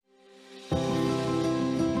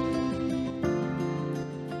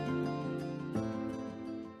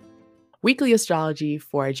Weekly astrology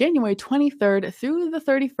for January 23rd through the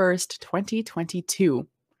 31st, 2022.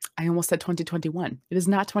 I almost said 2021. It is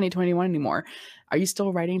not 2021 anymore. Are you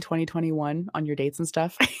still writing 2021 on your dates and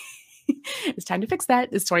stuff? It's time to fix that.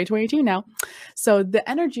 It's 2022 now. So, the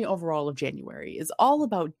energy overall of January is all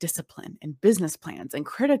about discipline and business plans and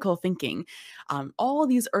critical thinking. All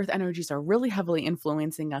these earth energies are really heavily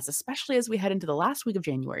influencing us, especially as we head into the last week of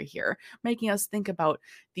January here, making us think about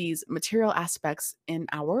these material aspects in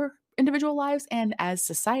our individual lives and as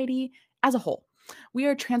society as a whole. We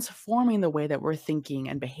are transforming the way that we're thinking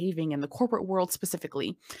and behaving in the corporate world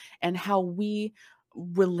specifically, and how we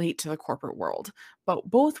relate to the corporate world, but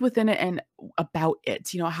both within it and about it.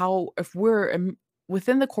 How, if we're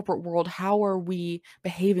within the corporate world, how are we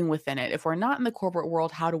behaving within it? If we're not in the corporate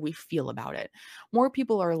world, how do we feel about it? More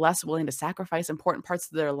people are less willing to sacrifice important parts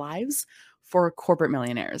of their lives for corporate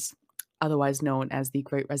millionaires, otherwise known as the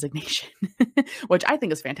Great Resignation, which I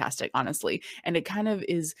think is fantastic, honestly. And it kind of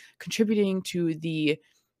is contributing to the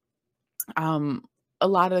um a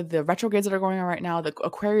lot of the retrogrades that are going on right now, the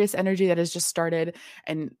Aquarius energy that has just started.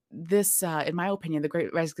 And this, in my opinion, the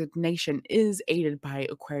Great Resignation is aided by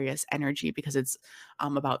Aquarius energy because it's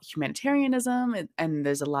about humanitarianism, and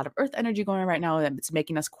there's a lot of Earth energy going on right now that it's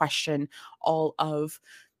making us question all of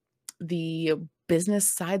the business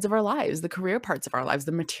sides of our lives, the career parts of our lives,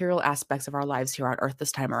 the material aspects of our lives here on Earth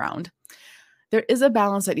this time around. There is a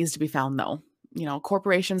balance that needs to be found, though.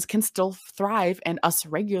 Corporations can still thrive, and us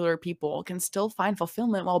regular people can still find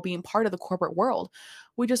fulfillment while being part of the corporate world.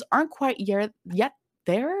 We just aren't quite yet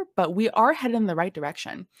there, but we are headed in the right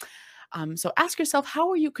direction. So ask yourself, how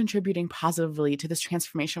are you contributing positively to this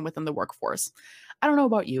transformation within the workforce? I don't know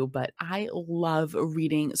about you, but I love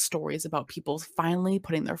reading stories about people finally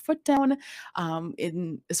putting their foot down,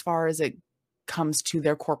 in as far as it comes to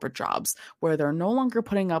their corporate jobs, where they're no longer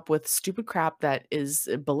putting up with stupid crap that is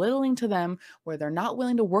belittling to them, where they're not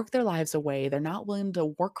willing to work their lives away, they're not willing to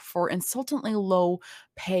work for insultantly low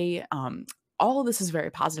pay. All of this is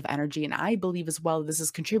very positive energy, and I believe as well this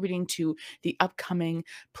is contributing to the upcoming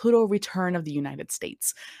Pluto return of the United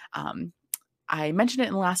States. Um, I mentioned it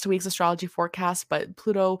in last week's astrology forecast, but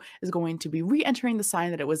Pluto is going to be re-entering the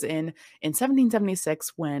sign that it was in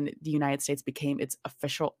 1776 when the United States became its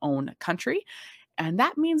official own country. And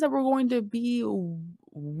that means that we're going to be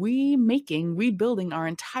rebuilding our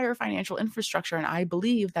entire financial infrastructure. And I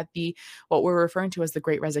believe that the what we're referring to as the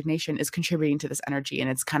Great Resignation is contributing to this energy, and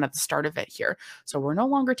it's kind of the start of it here. So we're no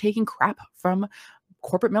longer taking crap from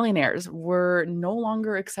corporate millionaires. We're no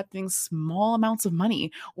longer accepting small amounts of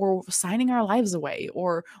money or signing our lives away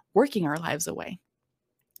or working our lives away.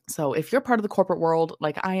 So if you're part of the corporate world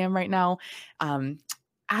like I am right now, um,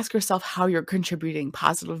 ask yourself how you're contributing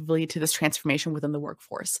positively to this transformation within the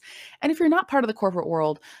workforce. And if you're not part of the corporate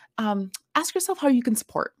world, ask yourself how you can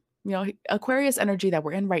support. Aquarius energy that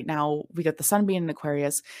we're in right now, we got the sun being in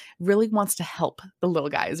Aquarius, really wants to help the little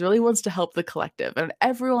guys, really wants to help the collective. And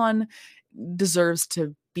everyone deserves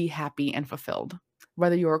to be happy and fulfilled,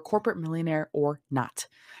 whether you're a corporate millionaire or not.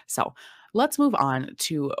 So let's move on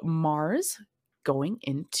to Mars going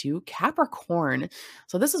into Capricorn.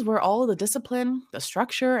 So this is where all of the discipline, the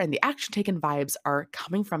structure, and the action taken vibes are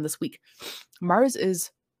coming from this week. Mars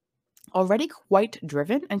is already quite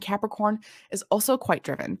driven, and Capricorn is also quite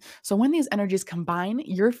driven. So when these energies combine,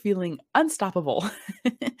 you're feeling unstoppable.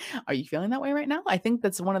 Are you feeling that way right now? I think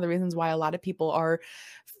that's one of the reasons why a lot of people are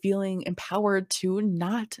feeling empowered to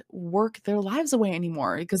not work their lives away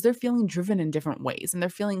anymore, because they're feeling driven in different ways and they're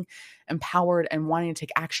feeling empowered and wanting to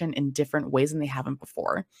take action in different ways than they haven't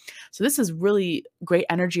before. So this is really great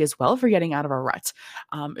energy as well for getting out of a rut.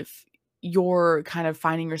 If you're kind of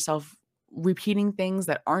finding yourself repeating things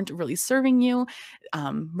that aren't really serving you,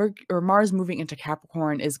 Mars moving into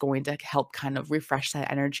Capricorn is going to help kind of refresh that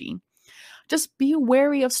energy. Just be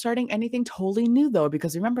wary of starting anything totally new, though,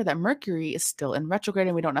 because remember that Mercury is still in retrograde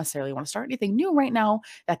and we don't necessarily want to start anything new right now.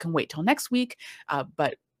 That can wait till next week.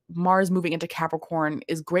 But Mars moving into Capricorn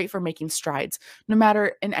is great for making strides, no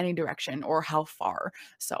matter in any direction or how far.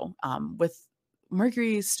 So, with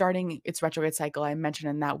Mercury starting its retrograde cycle, I mentioned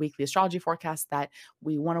in that weekly astrology forecast that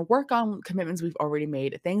we want to work on commitments we've already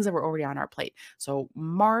made, things that were already on our plate. So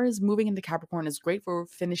Mars moving into Capricorn is great for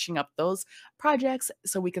finishing up those projects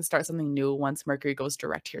so we can start something new once Mercury goes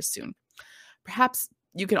direct here soon. Perhaps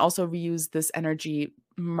you can also reuse this energy,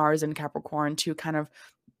 Mars and Capricorn, to kind of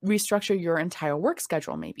restructure your entire work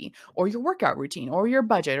schedule, maybe, or your workout routine, or your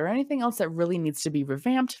budget, or anything else that really needs to be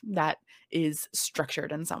revamped that is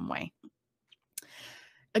structured in some way.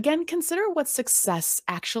 Again, consider what success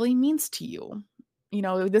actually means to you.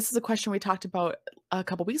 This is a question we talked about a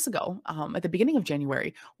couple weeks ago, at the beginning of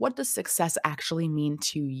January. What does success actually mean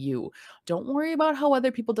to you? Don't worry about how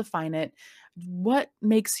other people define it. What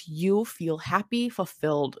makes you feel happy,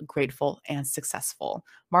 fulfilled, grateful, and successful?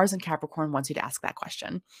 Mars and Capricorn wants you to ask that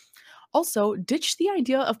question. Also, ditch the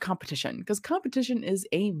idea of competition because competition is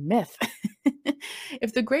a myth.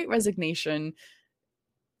 If the great resignation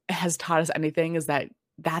has taught us anything, is that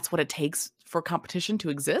that's what it takes for competition to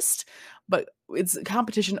exist, but it's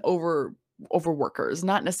competition over workers,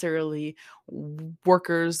 not necessarily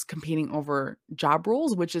workers competing over job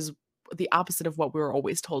roles, which is the opposite of what we were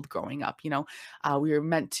always told growing up. We were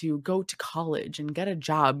meant to go to college and get a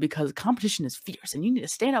job because competition is fierce and you need to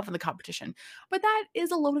stand up in the competition. But that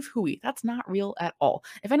is a load of hooey. That's not real at all.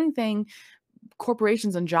 If anything,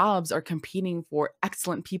 corporations and jobs are competing for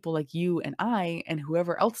excellent people like you and I and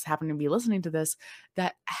whoever else happen to be listening to this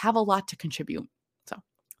that have a lot to contribute. So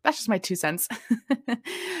that's just my 2 cents.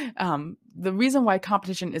 The reason why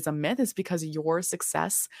competition is a myth is because your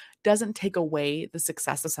success doesn't take away the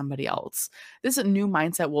success of somebody else. This new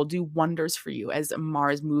mindset will do wonders for you as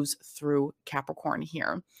Mars moves through Capricorn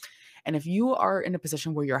here. And if you are in a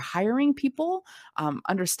position where you're hiring people,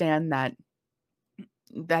 understand that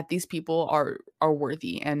these people are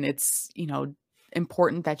worthy, and it's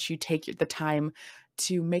important that you take the time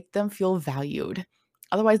to make them feel valued.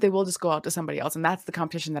 Otherwise they will just go out to somebody else, and that's the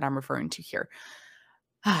competition that I'm referring to here.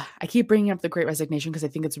 I keep bringing up the great resignation because I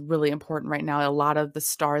think it's really important right now. A lot of the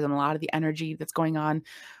stars and a lot of the energy that's going on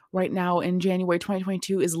right now in January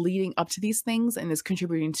 2022 is leading up to these things and is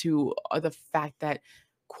contributing to the fact that,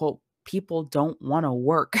 quote, people don't want to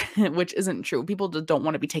work, which isn't true. People just don't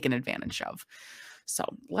want to be taken advantage of. So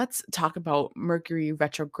let's talk about Mercury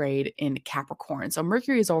retrograde in Capricorn. So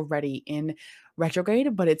Mercury is already in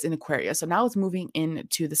retrograde, but it's in Aquarius. So now it's moving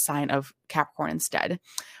into the sign of Capricorn instead.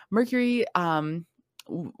 Mercury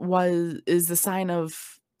is the sign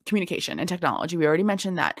of communication and technology. We already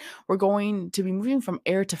mentioned that. We're going to be moving from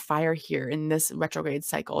air to fire here in this retrograde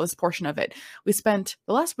cycle, this portion of it. We spent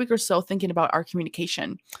the last week or so thinking about our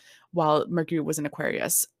communication while Mercury was in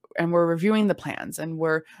Aquarius. And we're reviewing the plans and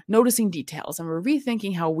we're noticing details and we're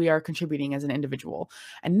rethinking how we are contributing as an individual.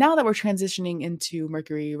 And now that we're transitioning into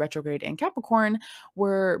Mercury retrograde and Capricorn,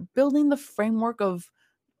 we're building the framework of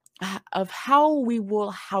how we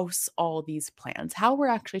will house all these plans, how we're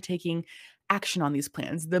actually taking action on these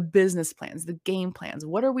plans, the business plans, the game plans.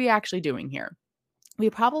 What are we actually doing here? We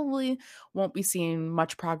probably won't be seeing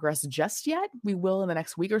much progress just yet. We will in the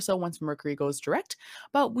next week or so once Mercury goes direct,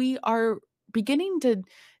 but we are beginning to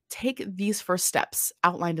take these first steps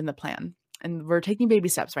outlined in the plan. And we're taking baby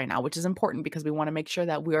steps right now, which is important because we want to make sure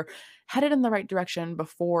that we're headed in the right direction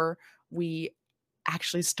before we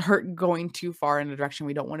actually start going too far in a direction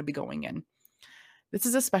we don't want to be going in. This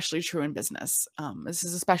is especially true in business. This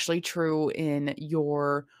is especially true in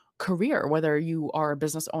your career, whether you are a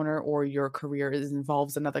business owner or your career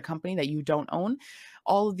involves another company that you don't own.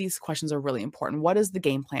 All of these questions are really important. What is the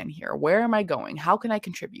game plan here? Where am I going? How can I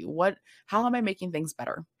contribute? How am I making things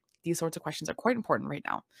better? These sorts of questions are quite important right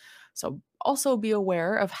now. So also be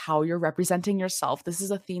aware of how you're representing yourself. This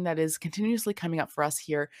is a theme that is continuously coming up for us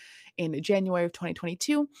here in January of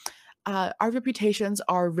 2022. Our reputations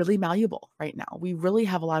are really malleable right now. We really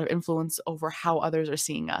have a lot of influence over how others are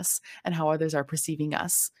seeing us and how others are perceiving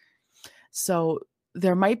us. So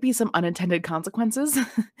there might be some unintended consequences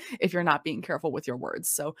if you're not being careful with your words.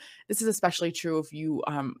 So this is especially true if you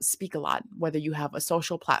speak a lot, whether you have a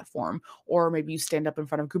social platform or maybe you stand up in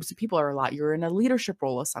front of groups of people a lot. You're in a leadership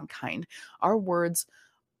role of some kind. Our words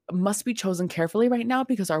must be chosen carefully right now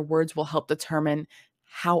because our words will help determine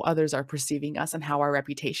how others are perceiving us and how our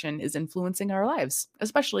reputation is influencing our lives,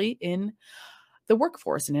 especially in the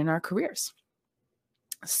workforce and in our careers.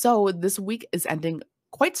 So this week is ending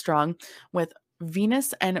quite strong with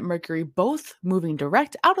Venus and Mercury both moving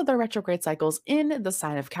direct out of their retrograde cycles in the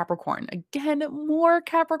sign of Capricorn. Again, more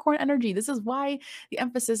Capricorn energy. This is why the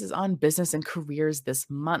emphasis is on business and careers this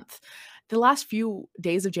month. The last few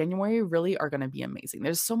days of January really are going to be amazing.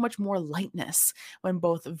 There's so much more lightness when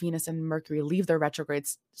both Venus and Mercury leave their retrograde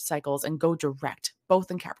cycles and go direct, both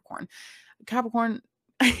in Capricorn. Capricorn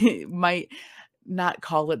might not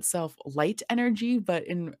call itself light energy, but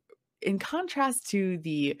in contrast to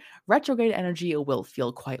the retrograde energy, it will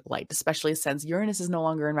feel quite light, especially since Uranus is no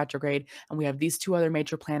longer in retrograde and we have these two other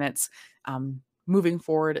major planets moving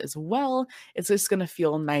forward as well. It's just going to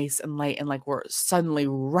feel nice and light and like we're suddenly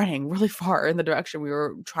running really far in the direction we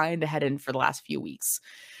were trying to head in for the last few weeks.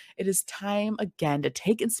 It is time again to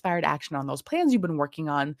take inspired action on those plans you've been working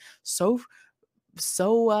on so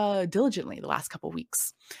so diligently the last couple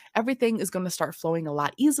weeks. Everything is going to start flowing a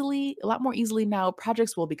lot more easily now.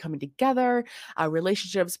 Projects will be coming together.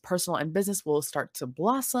 Relationships, personal and business, will start to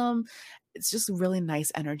blossom. It's just really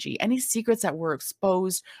nice energy. Any secrets that were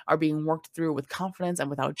exposed are being worked through with confidence and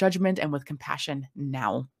without judgment and with compassion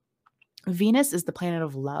now. Venus is the planet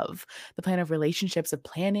of love, the planet of relationships, of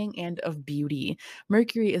planning, and of beauty.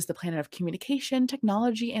 Mercury is the planet of communication,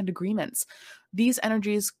 technology, and agreements. These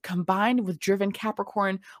energies, combined with driven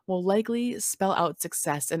Capricorn, will likely spell out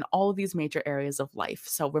success in all of these major areas of life.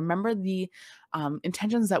 So remember the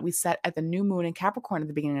intentions that we set at the new moon in Capricorn at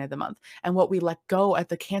the beginning of the month, and what we let go at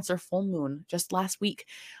the Cancer full moon just last week.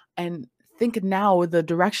 And think now the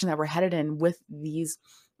direction that we're headed in with these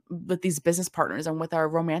business partners and with our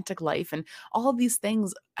romantic life, and all of these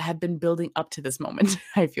things have been building up to this moment.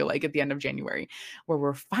 I feel like at the end of January, where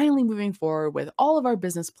we're finally moving forward with all of our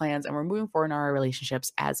business plans, and we're moving forward in our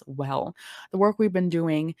relationships as well. The work we've been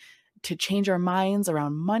doing to change our minds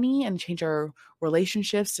around money and change our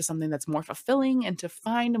relationships to something that's more fulfilling, and to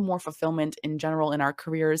find more fulfillment in general in our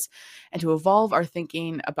careers, and to evolve our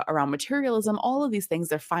thinking around materialism, all of these things,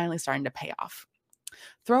 they're finally starting to pay off.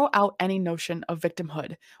 Throw out any notion of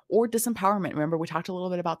victimhood or disempowerment. Remember, we talked a little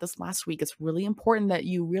bit about this last week. It's really important that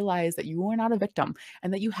you realize that you are not a victim,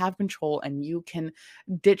 and that you have control, and you can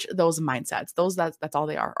ditch those mindsets. That's all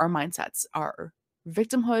they are mindsets. Our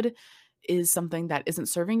victimhood is something that isn't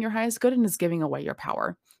serving your highest good and is giving away your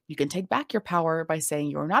power. You can take back your power by saying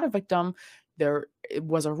you're not a victim. There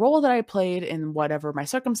was a role that I played in whatever my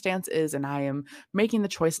circumstance is, and I am making the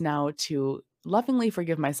choice now to lovingly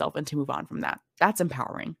forgive myself and to move on from that. That's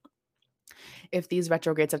empowering. If these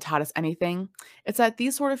retrogrades have taught us anything, it's that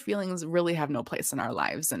these sort of feelings really have no place in our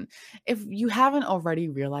lives. And if you haven't already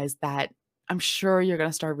realized that, I'm sure you're going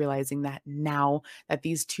to start realizing that now that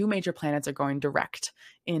these two major planets are going direct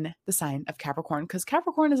in the sign of Capricorn, because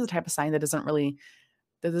Capricorn is the type of sign that doesn't really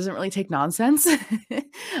take nonsense.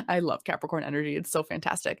 I love Capricorn energy. It's so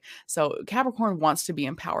fantastic. So Capricorn wants to be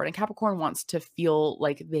empowered, and Capricorn wants to feel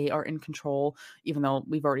like they are in control, even though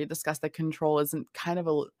we've already discussed that control isn't kind of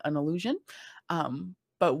an illusion.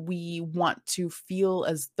 But we want to feel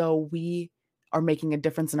as though we are making a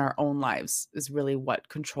difference in our own lives, is really what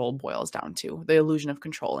control boils down to, the illusion of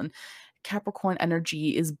control. And Capricorn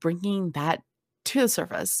energy is bringing that to the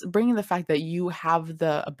surface, bringing the fact that you have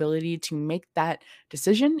the ability to make that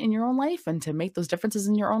decision in your own life and to make those differences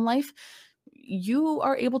in your own life. You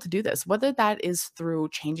are able to do this, whether that is through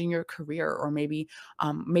changing your career, or maybe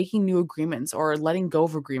making new agreements, or letting go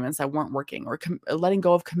of agreements that weren't working, or letting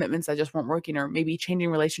go of commitments that just weren't working, or maybe changing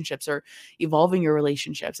relationships or evolving your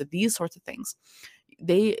relationships. These sorts of things,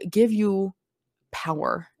 they give you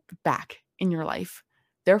power back in your life,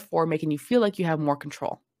 therefore making you feel like you have more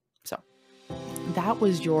control. So that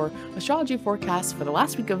was your astrology forecast for the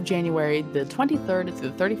last week of January, the 23rd through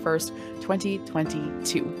the 31st,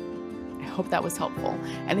 2022. I hope that was helpful.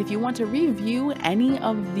 And if you want to review any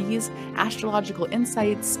of these astrological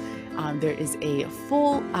insights, there is a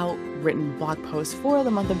full out written blog post for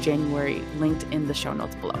the month of January linked in the show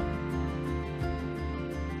notes below.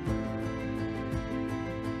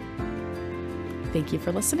 Thank you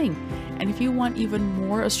for listening. And if you want even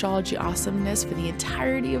more astrology awesomeness for the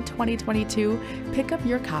entirety of 2022, pick up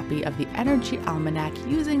your copy of the Energy Almanac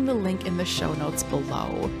using the link in the show notes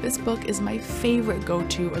below. This book is my favorite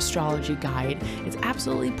go-to astrology guide. It's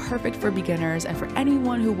absolutely perfect for beginners and for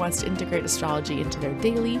anyone who wants to integrate astrology into their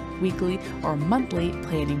daily, weekly, or monthly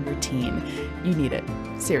planning routine. You need it.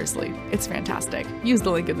 Seriously, it's fantastic. Use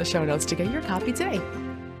the link in the show notes to get your copy today.